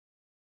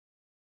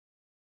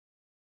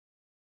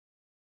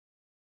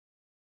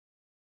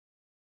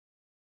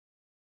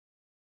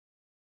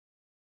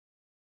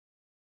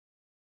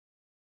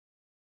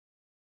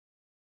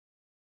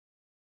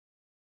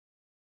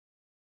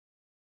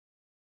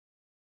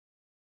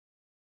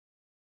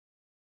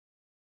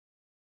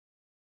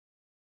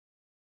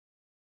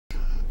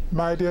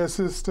My dear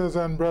sisters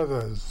and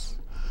brothers,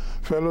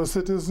 fellow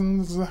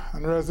citizens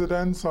and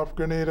residents of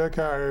Grenada,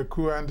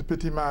 Carriacou, and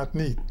Petit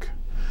Martinique,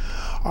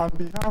 on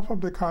behalf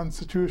of the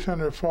Constitution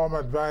Reform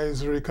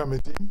Advisory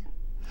Committee,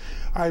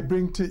 I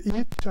bring to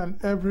each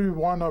and every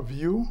one of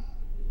you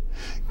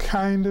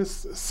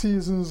kindest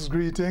season's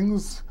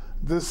greetings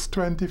this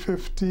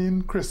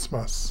 2015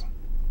 Christmas.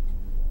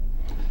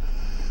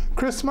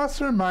 Christmas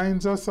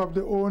reminds us of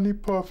the only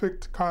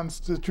perfect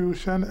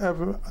Constitution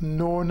ever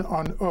known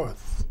on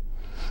earth,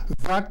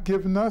 that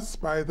given us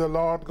by the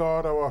Lord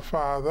God our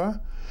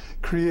Father,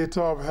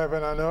 creator of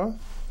heaven and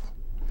earth.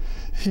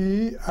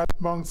 He,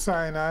 at Mount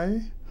Sinai,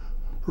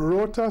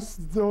 wrote us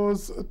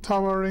those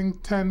towering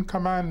 10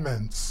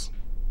 commandments.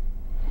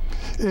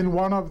 In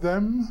one of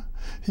them,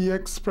 he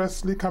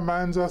expressly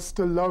commands us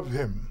to love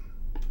him.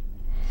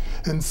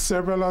 In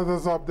several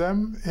others of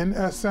them, in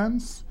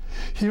essence,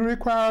 he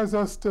requires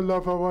us to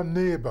love our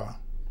neighbor.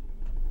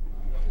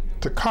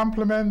 To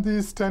complement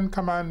these 10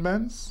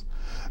 commandments,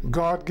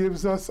 God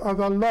gives us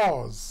other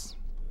laws.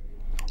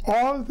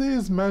 All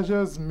these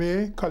measures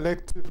may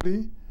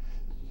collectively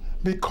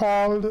be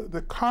called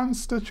the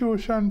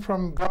Constitution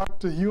from God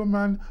to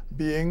human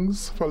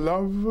beings for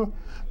love,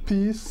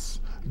 peace,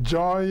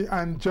 joy,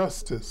 and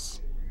justice.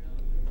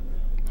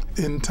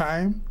 In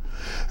time,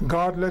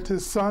 God let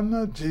his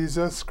Son,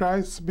 Jesus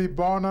Christ, be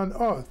born on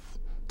earth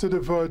to the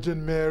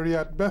Virgin Mary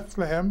at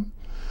Bethlehem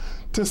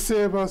to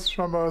save us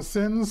from our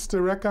sins,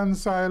 to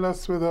reconcile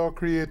us with our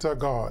Creator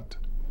God.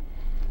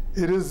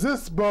 It is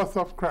this birth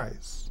of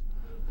Christ,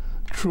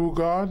 true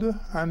God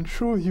and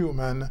true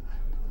human,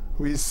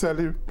 we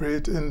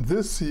celebrate in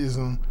this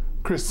season,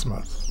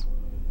 Christmas.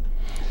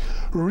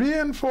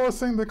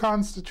 Reinforcing the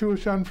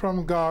Constitution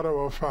from God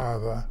our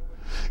Father,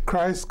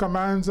 Christ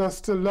commands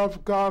us to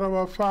love God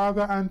our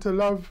Father and to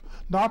love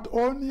not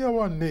only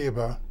our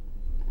neighbor,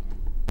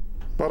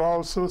 but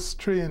also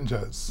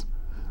strangers,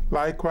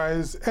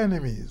 likewise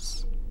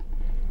enemies.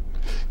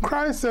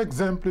 Christ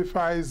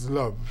exemplifies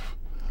love,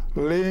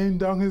 laying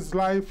down his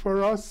life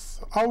for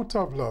us out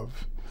of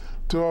love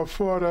to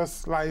afford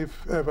us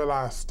life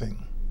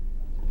everlasting.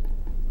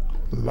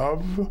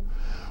 Love,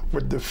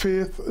 with the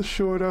faith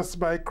showed us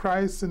by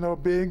Christ in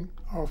obeying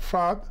our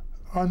faith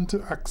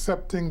unto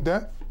accepting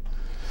death,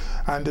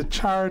 and the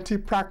charity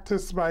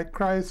practiced by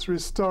Christ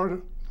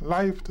restored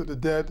life to the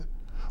dead,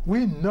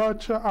 we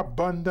nurture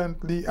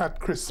abundantly at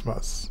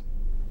Christmas.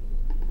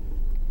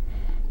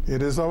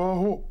 It is our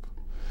hope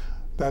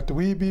that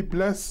we be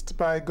blessed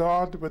by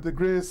God with the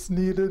grace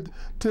needed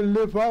to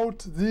live out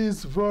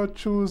these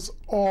virtues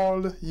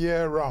all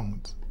year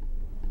round.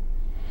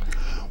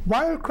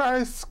 While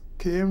Christ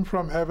came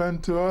from heaven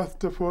to earth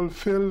to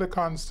fulfill the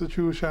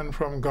Constitution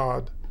from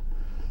God,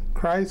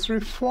 Christ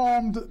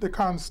reformed the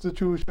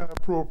Constitution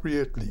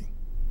appropriately.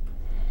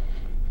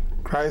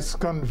 Christ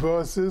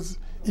converses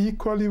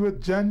equally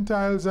with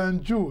Gentiles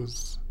and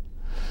Jews.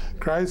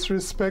 Christ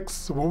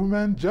respects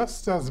women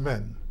just as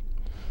men,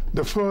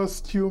 the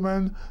first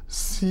human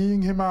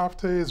seeing him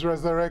after his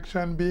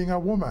resurrection being a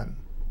woman.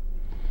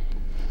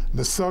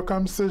 The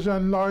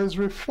circumcision law is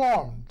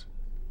reformed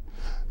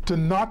to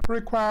not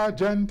require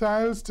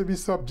Gentiles to be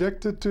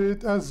subjected to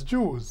it as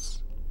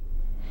Jews.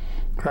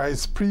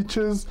 Christ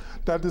preaches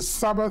that the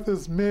Sabbath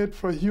is made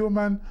for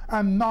human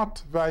and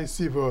not vice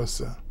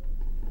versa.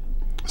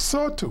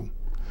 So too,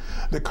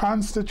 the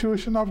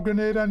Constitution of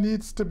Grenada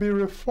needs to be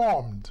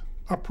reformed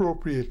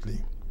appropriately.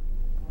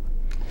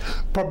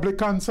 Public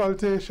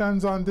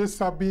consultations on this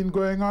have been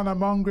going on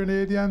among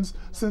Grenadians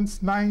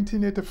since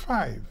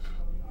 1985.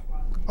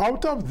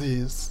 Out of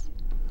these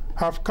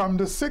have come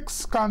the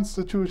 6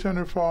 Constitution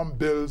reform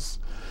bills,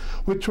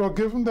 which were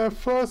given their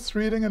first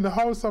reading in the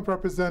House of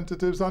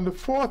Representatives on the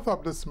 4th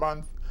of this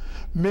month,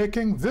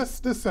 making this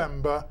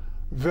December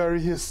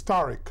very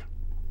historic.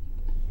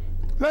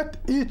 Let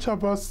each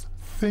of us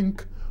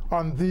think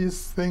on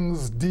these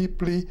things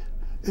deeply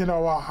in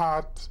our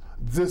heart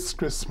this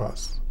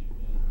Christmas.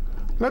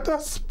 Let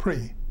us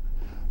pray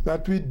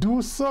that we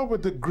do so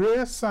with the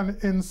grace and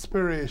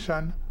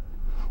inspiration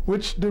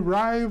which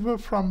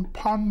derive from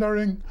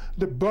pondering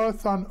the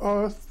birth on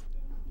earth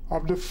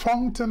of the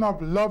fountain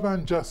of love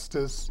and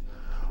justice,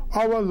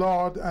 our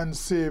Lord and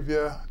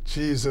Savior,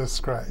 Jesus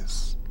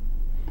Christ.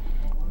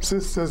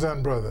 Sisters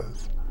and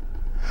brothers,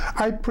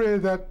 I pray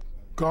that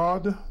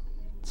God,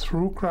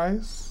 through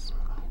Christ,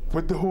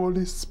 with the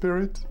Holy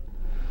Spirit,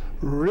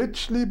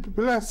 richly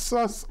bless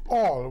us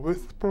all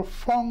with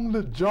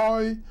profound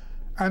joy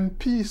and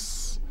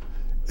peace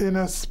in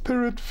a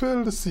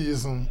spirit-filled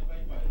season,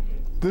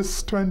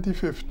 this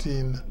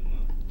 2015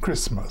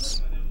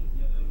 Christmas.